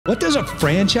What does a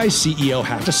franchise CEO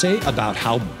have to say about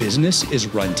how business is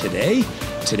run today?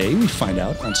 Today we find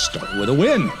out on Start With a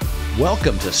Win.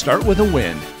 Welcome to Start With a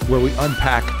Win, where we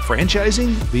unpack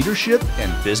franchising, leadership,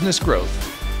 and business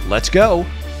growth. Let's go.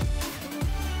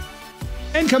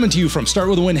 And coming to you from Start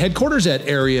With a Win headquarters at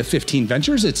Area 15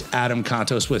 Ventures, it's Adam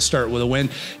Contos with Start With a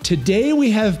Win. Today we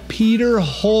have Peter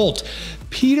Holt.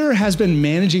 Peter has been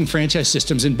managing franchise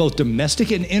systems in both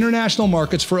domestic and international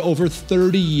markets for over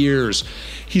 30 years.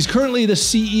 He's currently the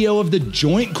CEO of the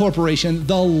JYNT Corporation,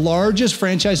 the largest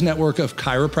franchise network of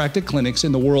chiropractic clinics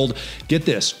in the world. Get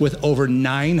this, with over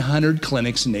 900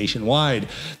 clinics nationwide.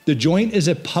 The JYNT is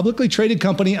a publicly traded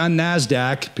company on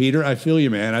NASDAQ. Peter, I feel you,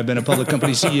 man. I've been a public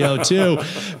company CEO too.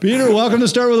 Peter, welcome to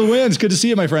Start With a Win. It's good to see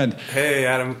you, my friend. Hey,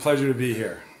 Adam. Pleasure to be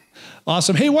here.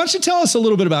 Awesome. Hey, why don't you tell us a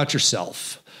little bit about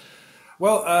yourself?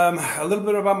 Well, a little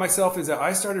bit about myself is that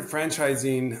I started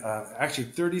franchising actually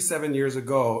 37 years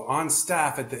ago on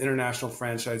staff at the International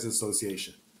Franchise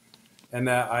Association. And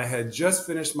that I had just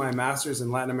finished my master's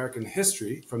in Latin American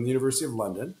history from the University of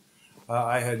London.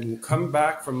 I had come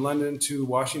back from London to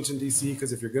Washington, D.C.,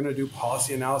 because if you're going to do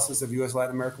policy analysis of U.S.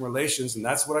 Latin American relations, and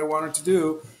that's what I wanted to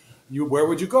do, where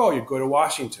would you go? You'd go to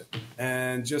Washington.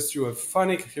 And just through a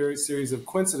funny series of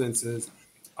coincidences,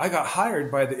 I got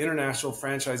hired by the International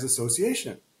Franchise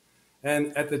Association.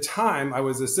 And at the time, I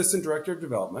was assistant director of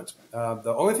development.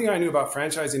 The only thing I knew about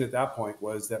franchising at that point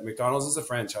was that McDonald's is a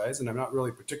franchise, and I'm not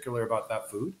really particular about that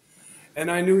food.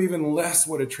 And I knew even less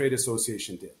what a trade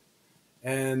association did.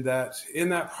 And that in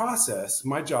that process,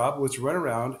 my job was to run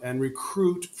around and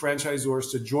recruit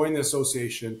franchisors to join the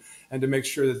association and to make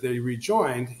sure that they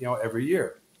rejoined, every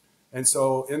year. And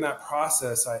so in that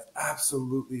process, I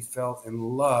absolutely fell in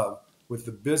love with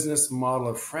the business model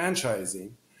of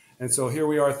franchising. And so here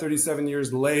we are 37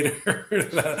 years later,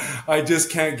 I just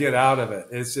can't get out of it.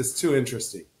 It's just too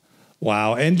interesting.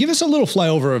 Wow. And give us a little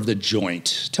flyover of the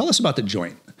JYNT. Tell us about the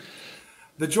JYNT.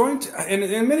 The JYNT,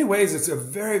 in many ways, it's a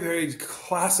very, very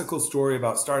classical story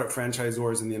about startup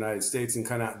franchisors in the United States and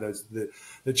kind of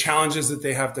the challenges that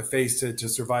they have to face to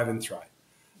survive and thrive.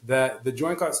 That the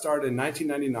JYNT got started in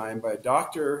 1999 by a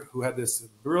doctor who had this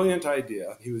brilliant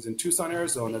idea. He was in Tucson,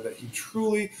 Arizona, that he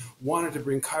truly wanted to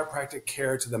bring chiropractic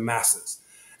care to the masses.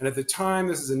 And at the time,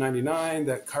 this is in 99,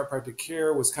 that chiropractic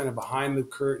care was kind of behind the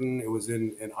curtain. It was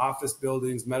in office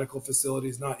buildings, medical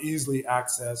facilities, not easily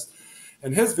accessed.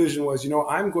 And his vision was,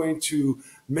 I'm going to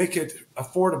make it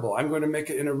affordable. I'm going to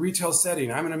make it in a retail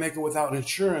setting. I'm going to make it without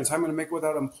insurance. I'm going to make it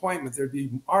without an appointment. There'd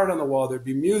be art on the wall. There'd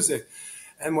be music.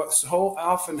 And what so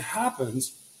often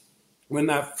happens when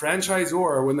that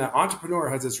franchisor, when that entrepreneur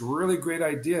has this really great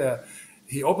idea,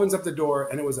 he opens up the door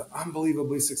and it was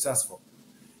unbelievably successful.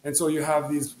 And so you have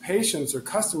these patients or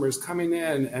customers coming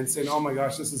in and saying, oh my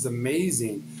gosh, this is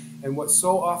amazing. And what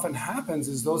so often happens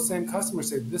is those same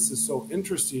customers say, this is so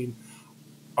interesting.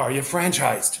 Are you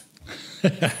franchised?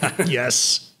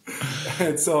 Yes.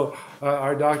 And so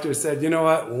our doctor said, you know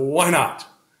what, why not?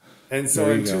 And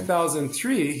so in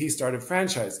 2003, he started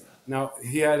franchising. Now,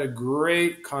 he had a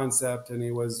great concept and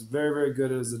he was very, very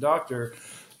good as a doctor.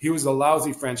 He was a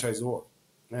lousy franchisor.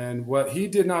 And what he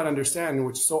did not understand,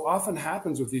 which so often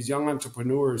happens with these young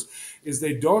entrepreneurs, is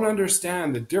they don't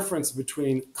understand the difference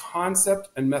between concept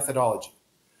and methodology.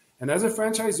 And as a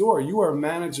franchisor, you are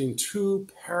managing two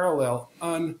parallel,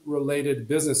 unrelated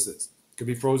businesses. Could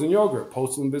be frozen yogurt,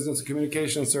 postal and business and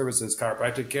communication services,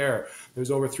 chiropractic care. There's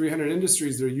over 300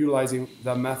 industries that are utilizing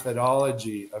the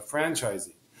methodology of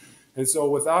franchising. And so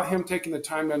without him taking the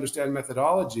time to understand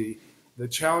methodology, the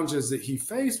challenges that he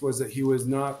faced was that he was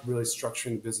not really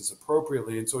structuring the business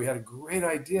appropriately. And so he had a great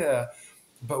idea,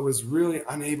 but was really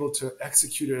unable to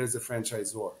execute it as a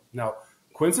franchisor. Now,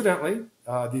 coincidentally,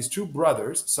 these two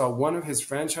brothers saw one of his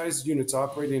franchise units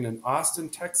operating in Austin,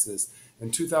 Texas in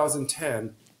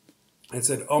 2010, and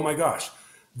said, oh my gosh,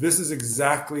 this is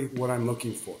exactly what I'm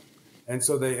looking for. And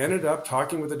so they ended up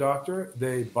talking with the doctor.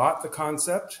 They bought the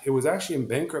concept. It was actually in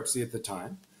bankruptcy at the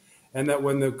time. And that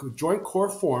when the JYNT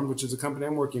Corp formed, which is a company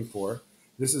I'm working for,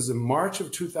 this is in March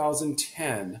of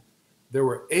 2010, there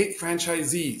were 8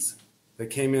 franchisees that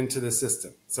came into the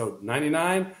system. So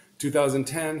 99,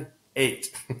 2010,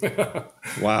 8.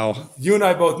 Wow. You and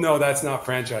I both know that's not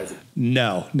franchising.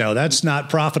 No, that's not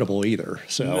profitable either.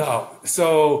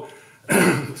 So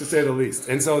to say the least.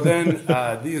 And so then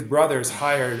these brothers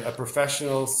hired a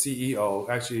professional CEO,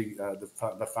 actually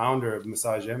the founder of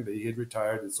Massage Envy. He had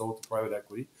retired and sold to private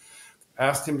equity.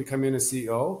 Asked him to come in as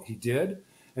CEO. He did.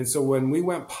 And so when we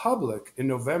went public in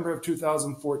November of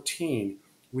 2014,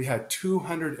 we had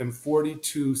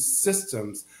 242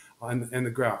 systems on the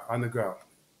ground.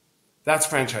 That's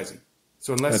franchising.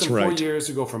 So in less That's than 4 right. years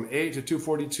to go from 8 to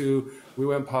 242, we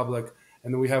went public,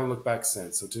 and then we haven't looked back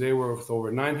since. So today we're with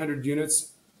over 900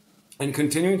 units and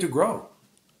continuing to grow.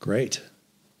 Great.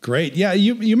 Great. Yeah.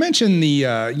 You mentioned the,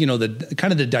 the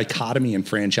kind of the dichotomy in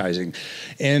franchising.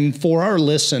 And for our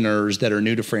listeners that are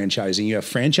new to franchising, you have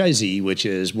franchisee, which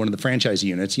is one of the franchise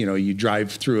units. You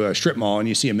drive through a strip mall and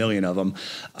you see a million of them.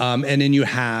 And then you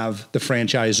have the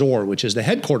franchisor, which is the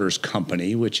headquarters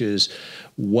company, which is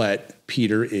what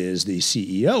Peter is the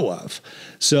CEO of.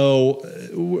 So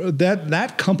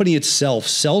that company itself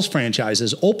sells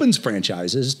franchises, opens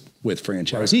franchises with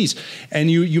franchisees. Right.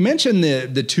 And you mentioned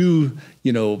the two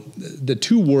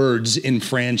words in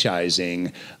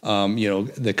franchising,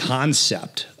 the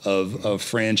concept of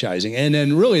franchising, and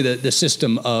then really the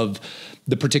system of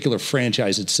the particular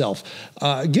franchise itself.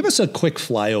 Give us a quick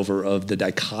flyover of the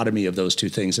dichotomy of those two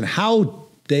things and how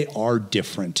they are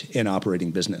different in operating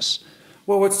business.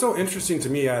 Well, what's so interesting to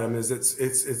me, Adam,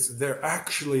 is they're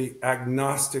actually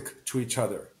agnostic to each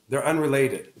other. They're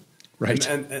unrelated. Right.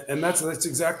 And that's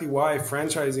exactly why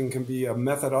franchising can be a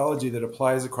methodology that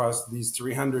applies across these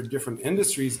 300 different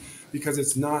industries, because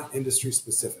it's not industry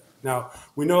specific. Now,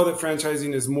 we know that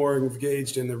franchising is more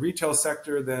engaged in the retail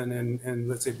sector than in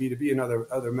let's say B2B and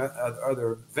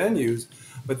other venues,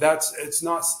 but it's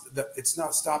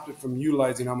not stopped it from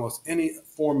utilizing almost any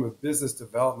form of business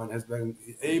development has been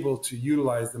able to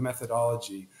utilize the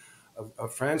methodology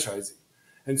of franchising.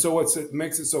 And so what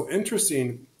makes it so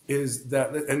interesting is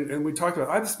that, and we talked about,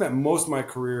 I've spent most of my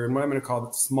career in what I'm going to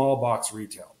call small box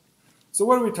retail. So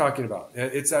what are we talking about?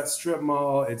 It's that strip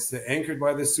mall. It's anchored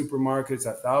by the supermarket. It's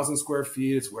that 1,000 square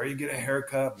feet. It's where you get a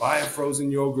haircut, buy a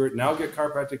frozen yogurt, now get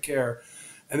chiropractic care.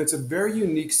 And it's a very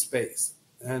unique space.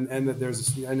 And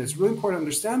it's really important to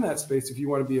understand that space if you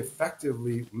want to be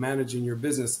effectively managing your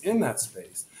business in that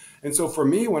space. And so for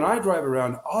me, when I drive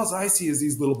around, all I see is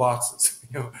these little boxes,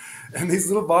 and these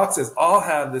little boxes all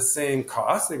have the same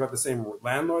cost. They got the same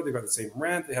landlord, they got the same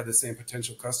rent, they have the same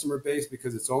potential customer base,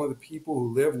 because it's only the people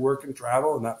who live, work, and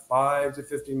travel in that 5 to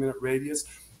 15-minute radius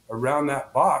around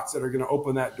that box that are going to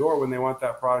open that door when they want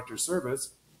that product or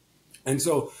service. And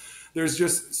so there's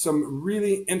just some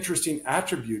really interesting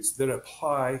attributes that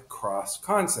apply cross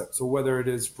concept. So whether it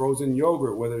is frozen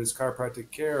yogurt, whether it is chiropractic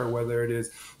care, whether it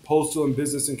is postal and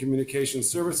business and communication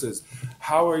services,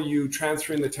 how are you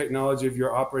transferring the technology of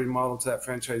your operating model to that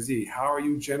franchisee? How are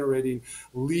you generating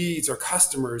leads or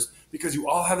customers? Because you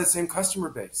all have the same customer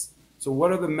base. So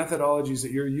what are the methodologies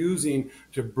that you're using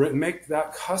to make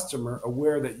that customer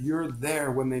aware that you're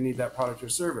there when they need that product or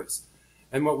service?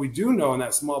 And what we do know in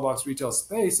that small box retail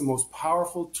space, the most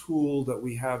powerful tool that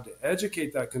we have to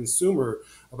educate that consumer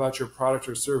about your product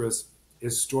or service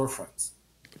is storefronts.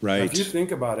 Right. Now, if you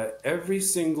think about it, every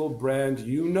single brand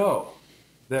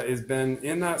that has been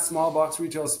in that small box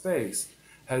retail space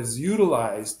has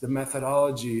utilized the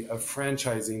methodology of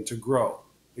franchising to grow,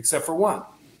 except for one.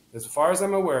 As far as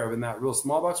I'm aware of, in that real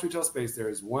small box retail space, there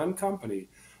is one company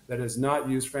that has not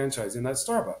used franchising, that's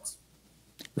Starbucks.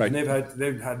 Right. And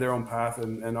they've had their own path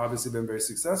and obviously been very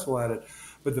successful at it.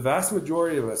 But the vast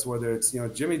majority of us, whether it's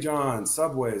Jimmy John's,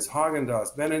 Subway's,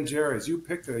 Haagen-Dazs, Ben & Jerry's, you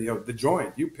pick the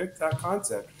JYNT, you pick that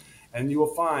concept, and you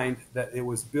will find that it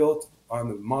was built on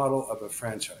the model of a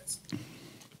franchise.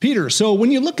 Peter, so when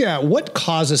you look at what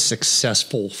causes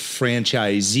successful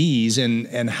franchisees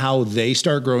and how they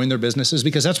start growing their businesses,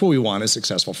 because that's what we want is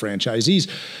successful franchisees.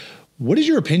 What is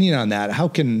your opinion on that? How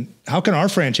can our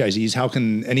franchisees, how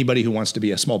can anybody who wants to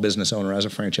be a small business owner as a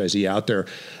franchisee out there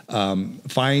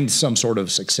find some sort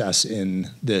of success in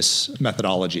this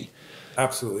methodology?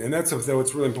 Absolutely. And that's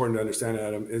what's really important to understand,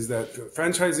 Adam, is that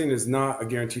franchising is not a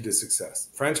guarantee to success.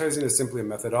 Franchising is simply a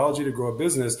methodology to grow a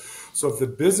business. So if the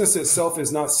business itself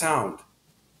is not sound,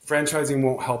 franchising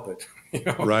won't help it.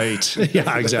 Right.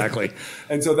 Yeah, exactly.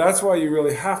 And so that's why you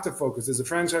really have to focus as a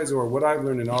franchisor. What I've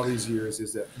learned in all these years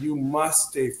is that you must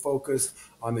stay focused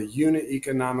on the unit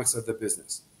economics of the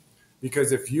business.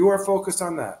 Because if you are focused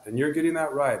on that and you're getting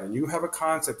that right, and you have a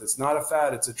concept that's not a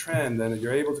fad, it's a trend, then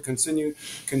you're able to continue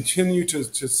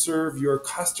to serve your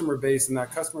customer base, and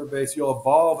that customer base, you'll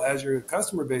evolve as your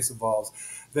customer base evolves,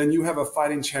 then you have a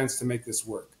fighting chance to make this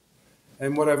work.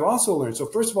 And what I've also learned, so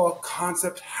first of all,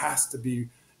 concept has to be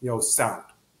sound,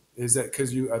 is that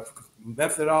because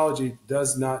methodology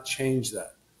does not change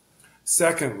that.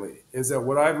 Secondly, is that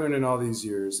what I've learned in all these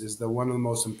years is that one of the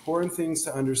most important things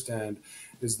to understand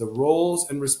is the roles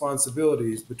and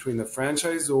responsibilities between the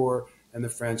franchisor and the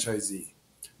franchisee.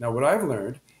 Now, what I've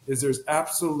learned is there's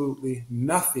absolutely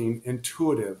nothing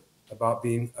intuitive about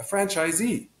being a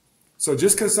franchisee. So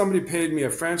just because somebody paid me a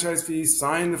franchise fee,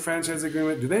 signed the franchise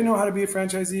agreement, do they know how to be a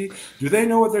franchisee? Do they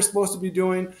know what they're supposed to be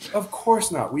doing? Of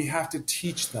course not. We have to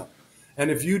teach them. And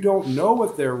if you don't know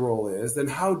what their role is, then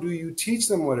how do you teach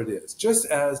them what it is? Just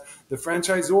as the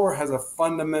franchisor has a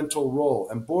fundamental role,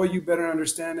 and boy, you better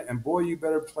understand it, and boy, you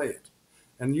better play it.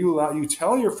 And you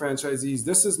tell your franchisees,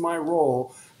 this is my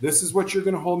role, this is what you're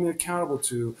going to hold me accountable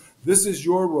to, this is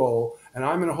your role, and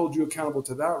I'm going to hold you accountable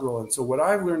to that role. And so what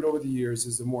I've learned over the years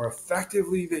is the more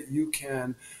effectively that you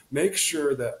can make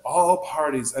sure that all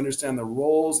parties understand the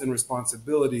roles and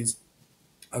responsibilities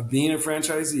of being a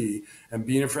franchisee and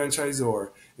being a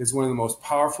franchisor is one of the most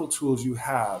powerful tools you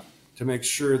have to make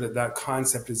sure that that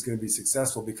concept is going to be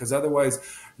successful, because otherwise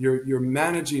you're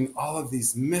managing all of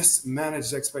these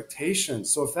mismanaged expectations.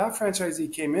 So if that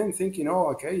franchisee came in thinking, oh,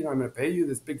 okay, I'm going to pay you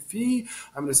this big fee,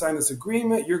 I'm going to sign this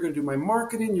agreement, you're going to do my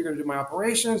marketing, you're going to do my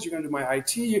operations, you're going to do my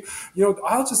IT,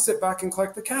 I'll just sit back and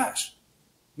collect the cash.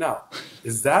 Now,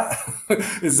 is that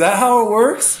how it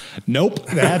works? Nope,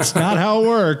 that's not how it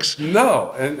works.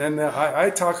 No, and I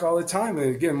talk all the time.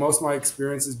 And again, most of my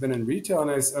experience has been in retail.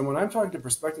 And when I'm talking to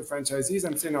prospective franchisees,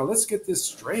 I'm saying, now let's get this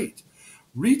straight.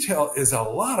 Retail is a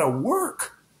lot of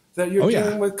work. That you're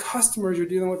dealing with customers, you're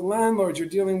dealing with landlords, you're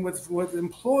dealing with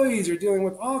employees, you're dealing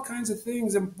with all kinds of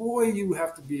things. And boy, you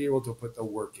have to be able to put the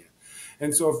work in.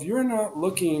 And so if you're not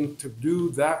looking to do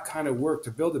that kind of work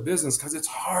to build a business, because it's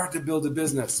hard to build a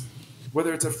business,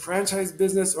 whether it's a franchise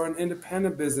business or an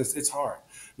independent business, it's hard.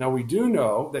 Now, we do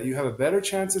know that you have a better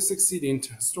chance of succeeding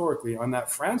historically on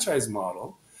that franchise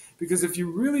model, because if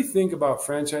you really think about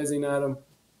franchising, Adam,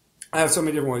 I have so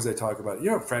many different ways I talk about it.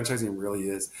 You know what franchising really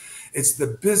is? It's the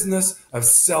business of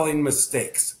selling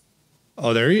mistakes.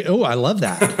 Oh, I love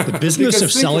that. The business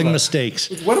of selling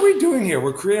mistakes. What are we doing here?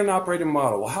 We're creating an operating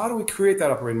model. Well, how do we create that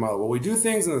operating model? Well, we do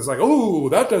things and it's like, oh,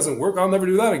 that doesn't work. I'll never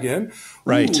do that again.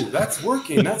 Right. Ooh, that's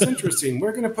working. That's interesting.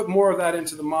 We're going to put more of that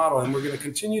into the model, and we're going to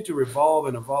continue to evolve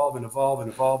and evolve and evolve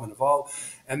and evolve and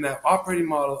evolve. And that operating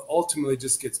model ultimately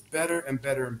just gets better and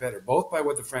better and better, both by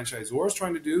what the franchisor is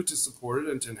trying to do to support it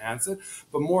and to enhance it,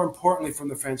 but more importantly, from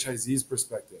the franchisee's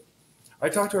perspective. I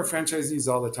talk to our franchisees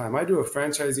all the time. I do a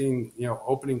franchising,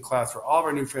 opening class for all of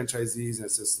our new franchisees, and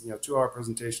it's this, 2-hour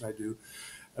presentation I do.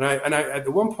 And I at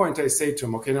one point I say to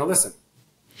them, okay, now listen,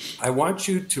 I want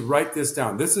you to write this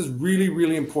down. This is really,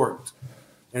 really important.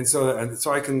 And so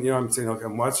I can, I'm saying, okay,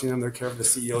 I'm watching them. They're careful. The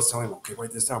CEO's telling them, okay,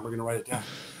 write this down. We're going to write it down.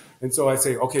 And so I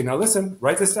say, okay, now listen,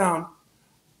 write this down.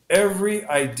 Every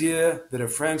idea that a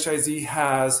franchisee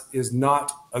has is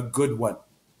not a good one.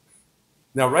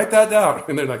 Now write that down.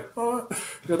 And they're like, oh,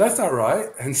 no, that's not right.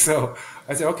 And so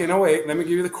I say, okay, no, wait, let me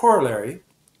give you the corollary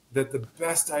that the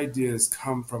best ideas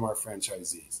come from our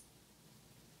franchisees.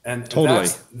 And totally.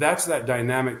 That's that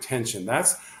dynamic tension.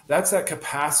 That's that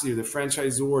capacity of the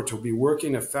franchisor to be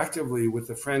working effectively with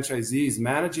the franchisees,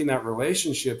 managing that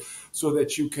relationship so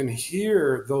that you can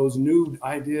hear those new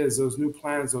ideas, those new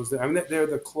plans,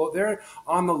 they're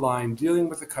on the line dealing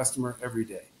with the customer every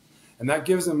day. And that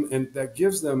gives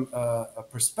them a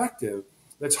perspective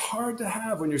that's hard to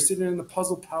have when you're sitting in the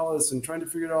puzzle palace and trying to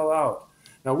figure it all out.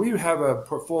 Now, we have a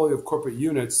portfolio of corporate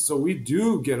units, so we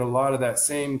do get a lot of that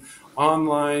same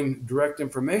online direct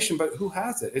information, but who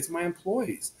has it? It's my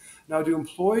employees. Now, do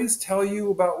employees tell you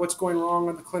about what's going wrong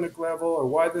on the clinic level or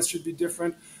why this should be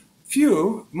different?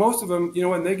 Few. Most of them,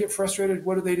 when they get frustrated,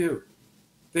 what do?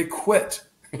 They quit.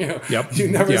 Yep. You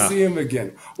never see them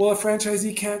again. Well, a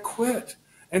franchisee can't quit.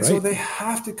 And right. So they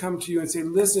have to come to you and say,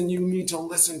 listen, you need to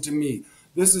listen to me.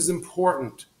 This is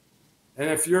important. And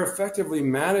if you're effectively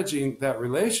managing that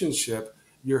relationship,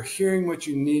 you're hearing what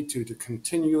you need to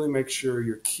continually make sure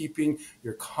you're keeping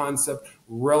your concept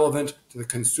relevant to the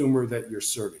consumer that you're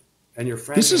serving. And your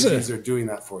franchisees are doing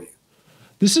that for you.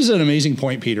 This is an amazing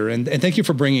point, Peter, and thank you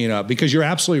for bringing it up, because you're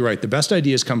absolutely right. The best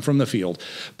ideas come from the field,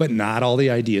 but not all the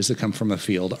ideas that come from the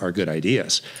field are good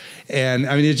ideas. And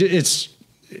I mean,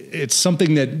 it's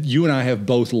something that you and I have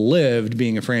both lived,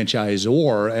 being a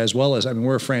franchisor, as well as,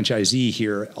 we're a franchisee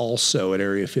here also at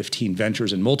Area 15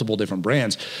 Ventures and multiple different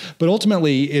brands. But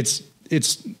ultimately,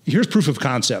 here's proof of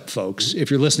concept, folks.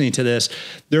 If you're listening to this,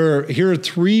 here are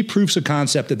 3 proofs of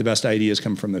concept that the best ideas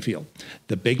come from the field: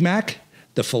 the Big Mac,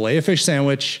 the Filet-O-Fish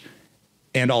sandwich,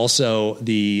 and also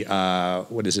the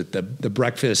the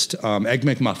breakfast Egg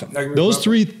McMuffin.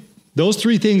 Those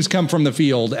three things come from the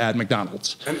field at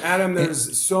McDonald's. And Adam,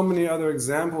 there's so many other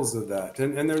examples of that.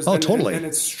 And there's totally. And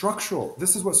it's structural.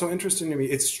 This is what's so interesting to me.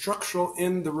 It's structural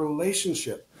in the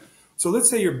relationship. So let's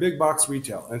say you're big box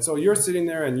retail. And so you're sitting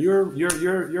there and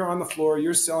you're on the floor,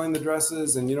 you're selling the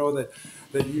dresses, and you know that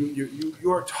that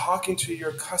you are talking to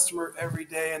your customer every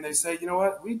day, and they say, you know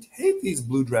what, we hate these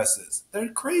blue dresses. They're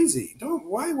crazy.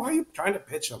 Why are you trying to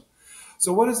pitch them?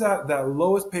 So what is that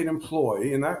lowest paid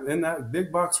employee in that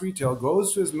big box retail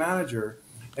goes to his manager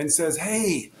and says,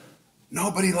 hey,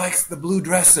 nobody likes the blue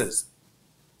dresses.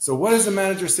 So what does the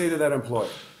manager say to that employee?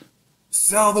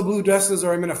 Sell the blue dresses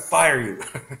or I'm going to fire you.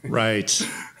 Right.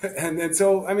 and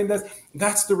so, I mean,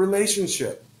 that's the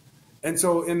relationship. And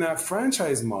so in that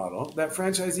franchise model, that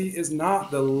franchisee is not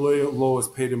the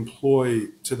lowest paid employee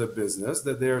to the business,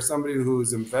 that they are somebody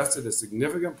who's invested a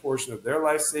significant portion of their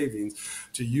life savings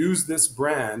to use this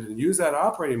brand and use that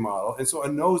operating model. And so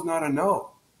a no is not a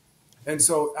no. And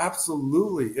so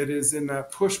absolutely, it is in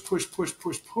that push.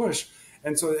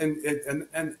 And so,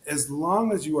 and as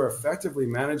long as you are effectively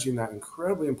managing that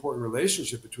incredibly important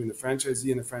relationship between the franchisee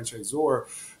and the franchisor,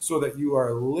 so that you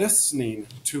are listening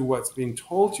to what's being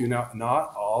told to you. Now,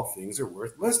 not all things are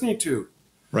worth listening to,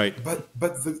 right?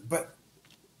 But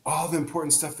all the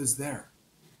important stuff is there.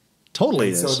 Totally.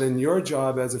 And so then your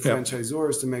job as a franchisor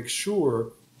is to make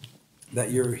sure that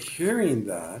you're hearing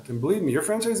that. And believe me, your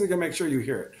franchisee is going to make sure you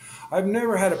hear it. I've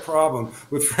never had a problem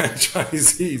with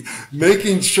franchisees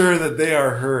making sure that they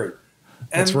are heard.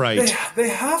 And that's right. They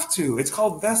have to. It's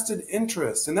called vested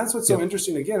interest. And that's what's so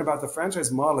interesting, again, about the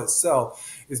franchise model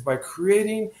itself, is by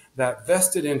creating that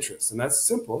vested interest. And that's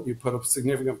simple. You put a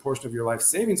significant portion of your life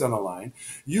savings on the line.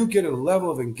 You get a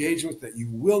level of engagement that you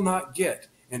will not get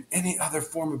in any other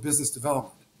form of business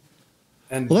development.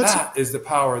 And that is the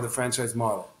power of the franchise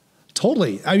model.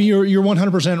 Totally. I mean, you're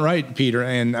 100% right, Peter.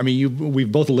 And I mean, we've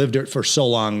both lived it for so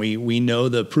long. We know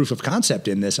the proof of concept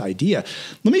in this idea.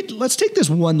 Let's take this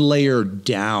one layer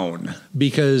down,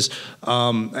 because,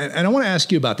 and I want to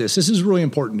ask you about this. This is really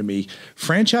important to me.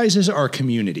 Franchises are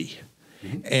community.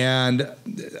 And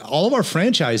all of our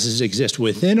franchises exist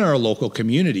within our local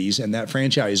communities, and that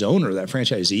franchise owner, that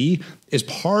franchisee, is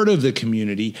part of the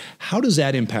community. How does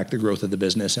that impact the growth of the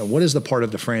business? And what is the part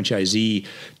of the franchisee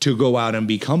to go out and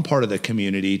become part of the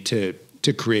community to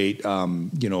create,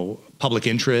 public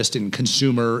interest and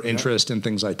consumer interest and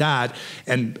things like that,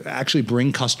 and actually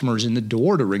bring customers in the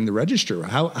door to ring the register?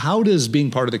 How does being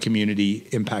part of the community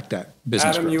impact that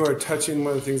business Adam, growth? you are touching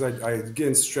one of the things I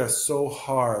again stress so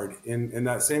hard in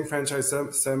that same franchise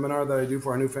seminar that I do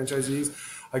for our new franchisees.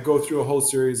 I go through a whole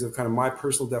series of kind of my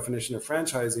personal definition of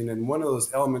franchising, and one of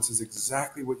those elements is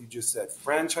exactly what you just said.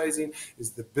 Franchising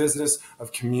is the business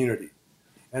of community.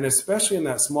 And especially in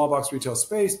that small box retail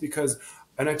space, because,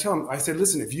 and I tell them, I say,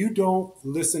 listen, if you don't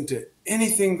listen to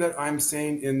anything that I'm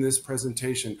saying in this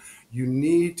presentation, you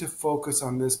need to focus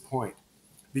on this point,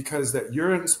 because that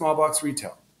you're in small box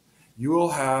retail. You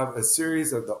will have a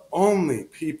series of the only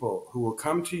people who will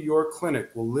come to your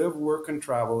clinic will live, work, and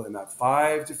travel in that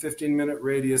 5 to 15 minute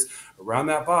radius around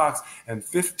that box, and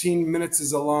 15 minutes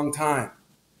is a long time.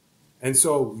 And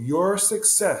so your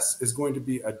success is going to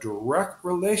be a direct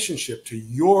relationship to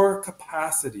your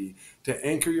capacity to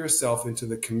anchor yourself into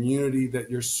the community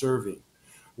that you're serving.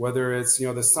 Whether it's,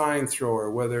 the sign thrower,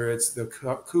 whether it's the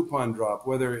coupon drop,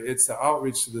 whether it's the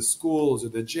outreach to the schools or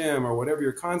the gym or whatever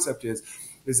your concept is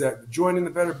that joining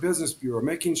the Better Business Bureau,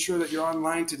 making sure that you're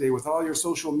online today with all your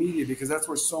social media, because that's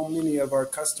where so many of our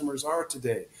customers are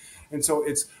today. And so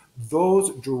it's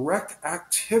those direct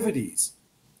activities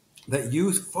that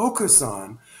you focus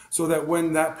on, so that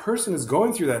when that person is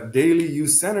going through that daily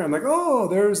use center, I'm like, oh,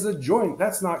 there's the joint.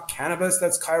 That's not cannabis,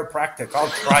 that's chiropractic. I'll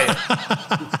try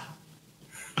it.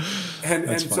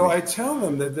 and so I tell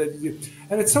them that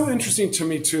and it's so interesting to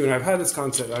me too, and I've had this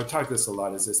concept, I've talked this a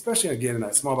lot, is especially again in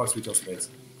that small box retail space.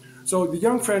 So the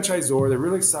young franchisor, they're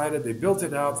really excited, they built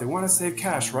it out, they want to save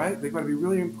cash, right? They got to be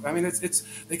really,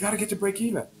 they got to get to break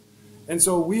even. And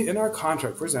so we, in our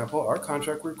contract, for example, our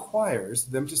contract requires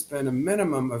them to spend a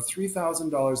minimum of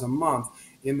 $3,000 a month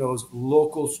in those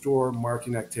local store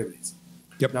marketing activities.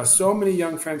 Yep. Now, so many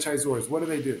young franchisors, what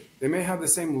do? They may have the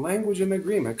same language in the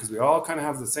agreement, because we all kind of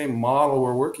have the same model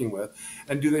we're working with.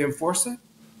 And do they enforce it?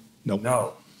 Nope.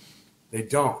 No, they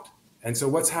don't. And so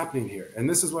what's happening here? And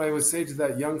this is what I would say to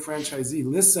that young franchisee.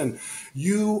 Listen,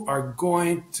 you are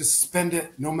going to spend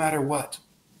it no matter what.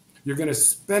 You're going to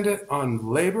spend it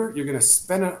on labor. You're going to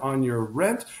spend it on your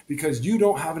rent, because you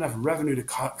don't have enough revenue to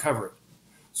cover it.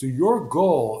 So your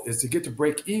goal is to get to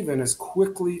break even as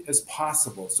quickly as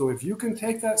possible. So if you can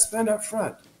take that spend up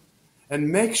front and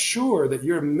make sure that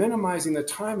you're minimizing the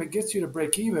time it gets you to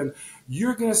break even,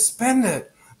 you're going to spend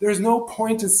it. There's no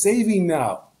point in saving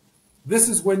now. This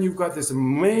is when you've got this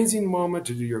amazing moment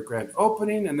to do your grand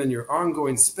opening and then your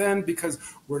ongoing spend, because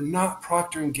we're not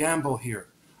Procter & Gamble here.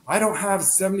 I don't have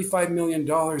 $75 million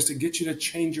to get you to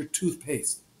change your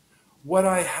toothpaste. what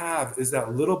I have is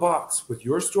that little box with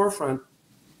your storefront.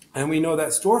 And we know that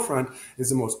storefront is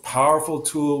the most powerful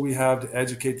tool we have to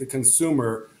educate the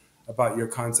consumer about your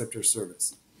concept or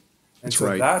service. And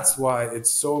so that's why it's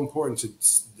so important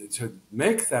to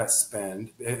make that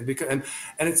spend, because and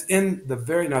it's in the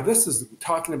very, now this is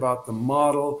talking about the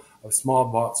model of small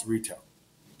box retail.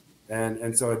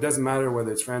 And so it doesn't matter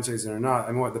whether it's franchising or not.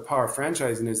 I mean, what the power of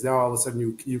franchising is, now all of a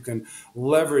sudden you can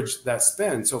leverage that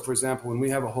spend. So for example, when we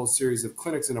have a whole series of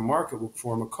clinics in a market, we'll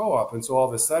form a co-op. And so all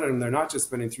of a sudden they're not just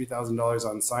spending $3,000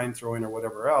 on sign throwing or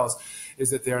whatever else, is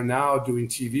that they're now doing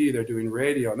TV, they're doing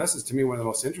radio. And this is, to me, one of the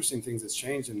most interesting things that's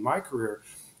changed in my career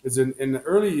is in the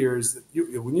early years,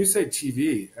 when you say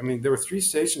TV, I mean, there were 3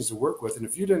 stations to work with. And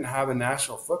if you didn't have a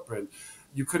national footprint,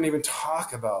 you couldn't even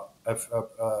talk about a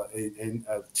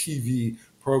TV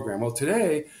program. Well,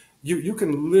 today, you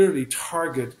can literally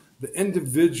target the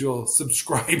individual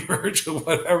subscriber to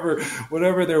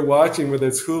whatever they're watching, whether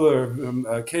it's Hulu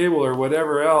or cable or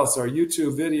whatever else, or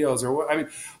YouTube videos, or what. I mean,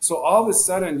 so all of a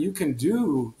sudden, you can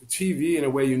do TV in a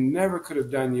way you never could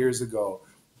have done years ago.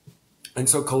 And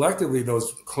so collectively,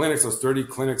 those clinics, those 30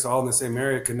 clinics all in the same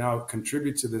area, can now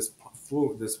contribute to this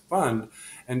fund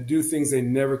and do things they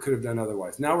never could have done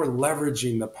otherwise. Now we're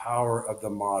leveraging the power of the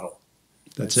model.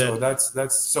 That's it. So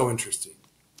that's so interesting.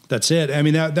 That's it. I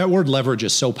mean, that word leverage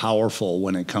is so powerful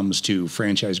when it comes to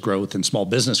franchise growth and small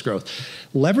business growth.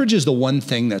 Leverage is the one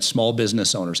thing that small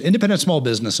business owners, independent small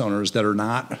business owners that are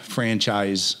not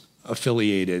franchise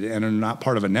affiliated and are not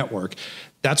part of a network,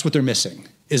 that's what they're missing,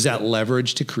 is that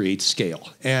leverage to create scale.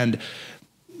 And,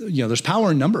 you know, there's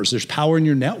power in numbers. There's power in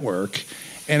your network.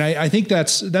 And I think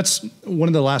that's one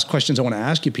of the last questions I want to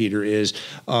ask you, Peter, is,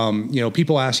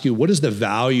 people ask you, what is the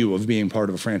value of being part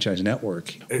of a franchise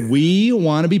network? We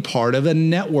want to be part of a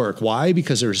network. Why?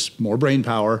 Because there's more brain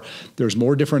power. There's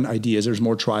more different ideas. There's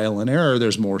more trial and error.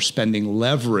 There's more spending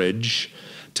leverage.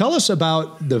 Tell us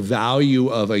about the value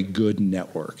of a good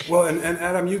network. Well, and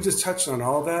Adam, you just touched on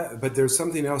all that, but there's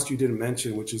something else you didn't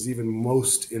mention, which is even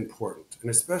most important, and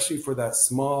especially for that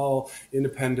small,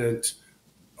 independent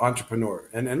entrepreneur.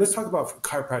 And let's talk about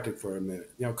chiropractic for a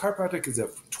minute. You know, chiropractic is a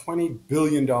 $20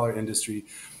 billion industry.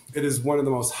 It is one of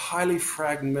the most highly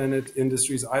fragmented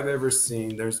industries I've ever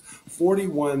seen. There's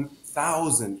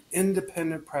 41,000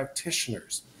 independent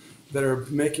practitioners that are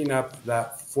making up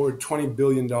that $20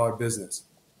 billion business.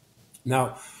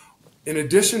 Now, in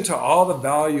addition to all the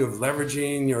value of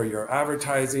leveraging your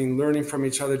advertising, learning from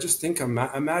each other, just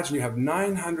imagine you have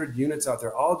 900 units out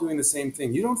there all doing the same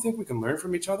thing. You don't think we can learn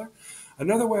from each other?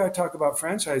 Another way I talk about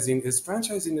franchising is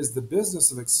the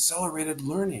business of accelerated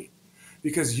learning,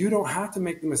 because you don't have to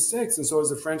make the mistakes. And so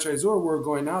as a franchisor, we're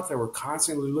going out there, we're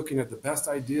constantly looking at the best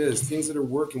ideas, things that are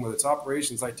working, whether it's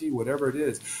operations, IT, whatever it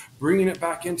is, bringing it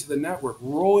back into the network,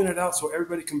 rolling it out so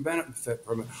everybody can benefit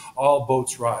from it. All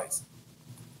boats rise.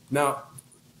 Now,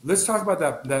 let's talk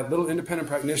about that little independent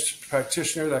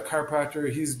practitioner, that chiropractor.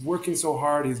 He's working so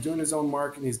hard. He's doing his own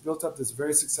marketing. He's built up this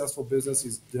very successful business.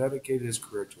 He's dedicated his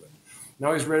career to it.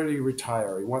 Now he's ready to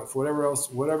retire. He wants, for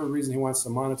whatever reason, he wants to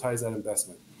monetize that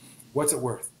investment. What's it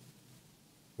worth?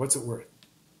 What's it worth?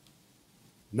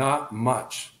 Not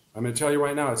much. I'm going to tell you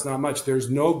right now, it's not much.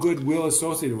 There's no goodwill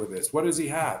associated with this. What does he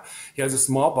have? He has a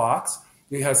small box.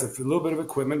 He has a little bit of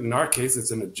equipment. In our case,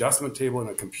 it's an adjustment table and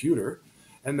a computer.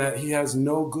 And that he has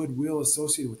no goodwill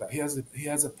associated with that. He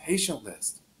has a patient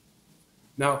list.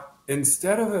 Now,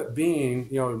 instead of it being,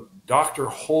 Dr.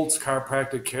 Holt's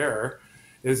chiropractic care,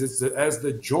 as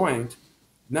the JYNT,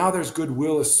 now there's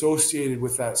goodwill associated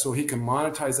with that, so he can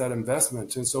monetize that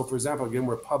investment. And so, for example, again,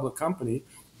 we're a public company.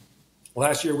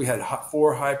 Last year, we had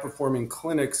 4 high-performing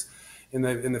clinics in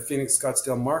the Phoenix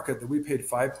Scottsdale market that we paid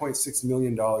 $5.6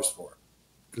 million for.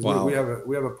 Because wow. we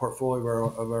have a portfolio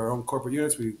of our own corporate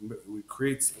units. We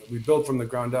build from the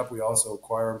ground up. We also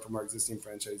acquire them from our existing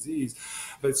franchisees.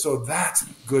 But so that's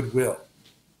goodwill.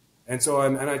 And so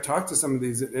I talk to some of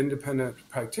these independent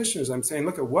practitioners. I'm saying,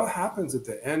 look at what happens at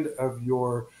the end of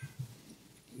your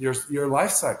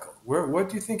life cycle. What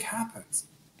do you think happens?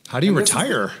 How do you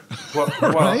retire?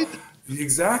 Right?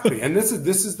 Exactly. And this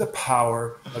is the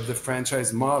power of the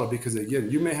franchise model, because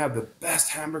again, you may have the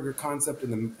best hamburger concept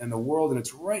in the world, and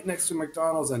it's right next to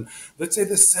McDonald's, and let's say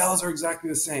the sales are exactly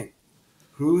the same.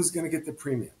 Who's going to get the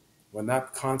premium when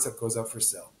that concept goes up for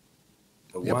sale?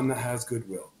 The one that has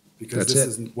goodwill. Because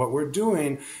is what we're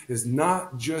doing is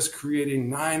not just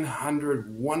creating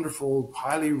 900 wonderful,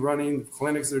 highly running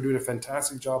clinics that are doing a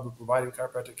fantastic job of providing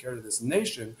chiropractic care to this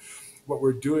nation. What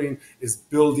we're doing is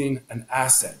building an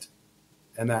asset.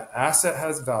 And that asset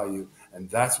has value,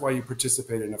 and that's why you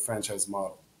participate in a franchise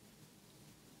model.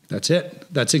 That's it.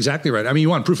 That's exactly right. I mean, you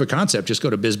want proof of concept, just go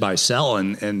to Biz Buy Sell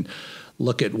and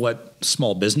look at what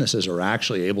small businesses are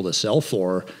actually able to sell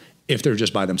for if they're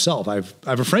just by themselves. I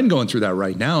have a friend going through that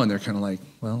right now, and they're kind of like,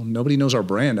 well, nobody knows our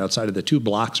brand outside of the 2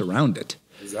 blocks around it.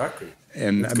 Exactly.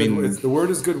 And I mean, the word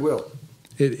is goodwill.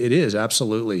 It is,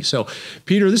 absolutely. So,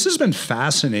 Peter, this has been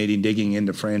fascinating digging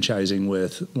into franchising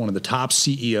with one of the top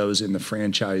CEOs in the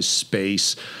franchise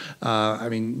space. I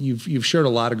mean, you've shared a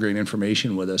lot of great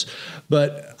information with us.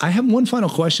 But I have one final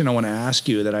question I want to ask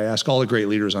you that I ask all the great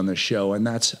leaders on this show, and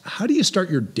that's, how do you start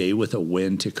your day with a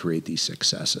win to create these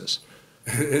successes?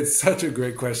 It's such a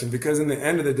great question, because in the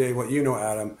end of the day, what you know,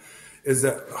 Adam, is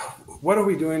that what are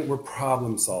we doing? We're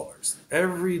problem solvers.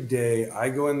 Every day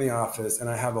I go in the office and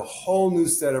I have a whole new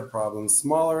set of problems,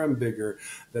 smaller and bigger,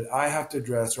 that I have to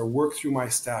address or work through my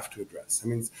staff to address. I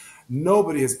mean,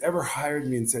 nobody has ever hired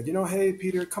me and said, hey,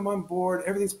 Peter, come on board.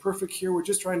 Everything's perfect here. We're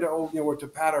just trying to, we're to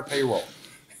pad our payroll.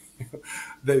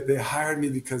 They hired me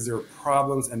because there were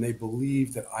problems and they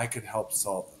believed that I could help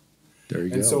solve them. There you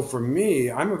go. And so for me,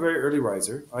 I'm a very early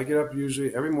riser. I get up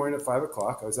usually every morning at 5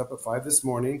 o'clock. I was up at 5 this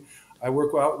morning. I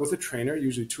work out with a trainer,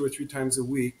 usually 2 or 3 times a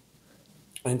week.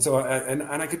 And so,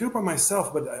 I could do it by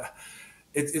myself, but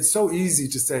it's so easy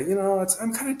to say,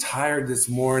 I'm kind of tired this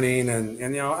morning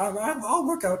and I'll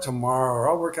work out tomorrow or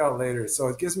I'll work out later. So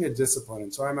it gives me a discipline.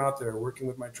 And so I'm out there working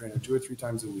with my trainer 2 or 3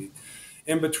 times a week.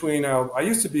 In between, I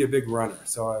used to be a big runner.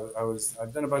 So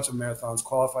I've done a bunch of marathons,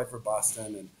 qualified for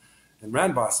Boston and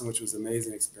ran Boston, which was an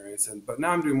amazing experience. But now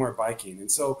I'm doing more biking.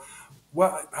 And so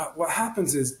what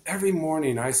happens is every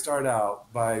morning I start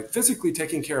out by physically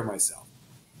taking care of myself.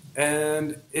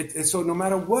 And so no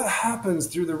matter what happens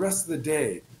through the rest of the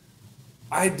day,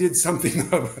 I did something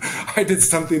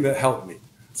that helped me.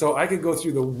 So I could go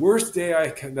through the worst day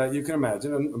that you can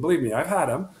imagine. And believe me, I've had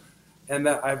them. And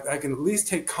that I can at least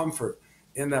take comfort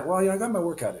in that, I got my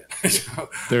workout in.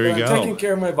 There you go. I'm taking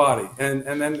care of my body. And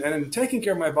then taking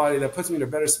care of my body, that puts me in a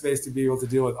better space to be able to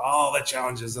deal with all the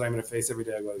challenges that I'm going to face every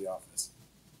day I go to the office.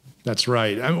 That's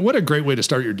right. I mean, what a great way to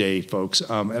start your day, folks.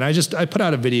 And I put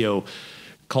out a video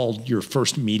called Your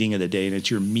First Meeting of the Day, and it's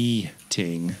your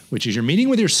me-ting, which is your meeting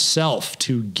with yourself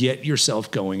to get yourself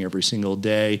going every single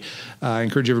day. I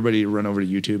encourage everybody to run over to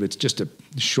YouTube. It's just a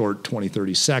short 20,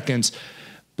 30 seconds.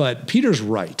 But Peter's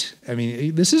right. I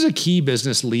mean, this is a key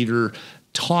business leader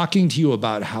talking to you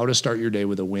about how to start your day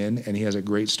with a win, and he has a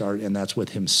great start, and that's with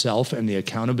himself and the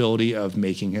accountability of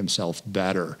making himself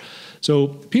better. So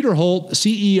Peter Holt,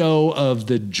 CEO of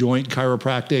the JYNT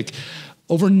Chiropractic,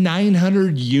 over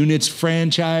 900 units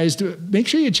franchised. Make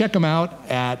sure you check them out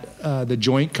at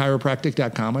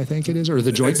thejoyntchiropractic.com, I think it is, or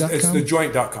thejoynt.com? It's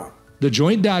thejoynt.com.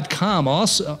 TheJoint.com,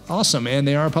 awesome, and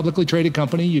they are a publicly traded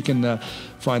company. You can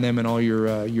find them in all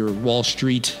your Wall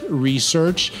Street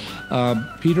research.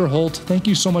 Peter Holt, thank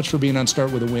you so much for being on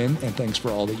Start With a Win, and thanks for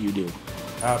all that you do.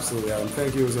 Absolutely, Adam.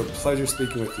 Thank you. It was a pleasure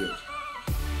speaking with you.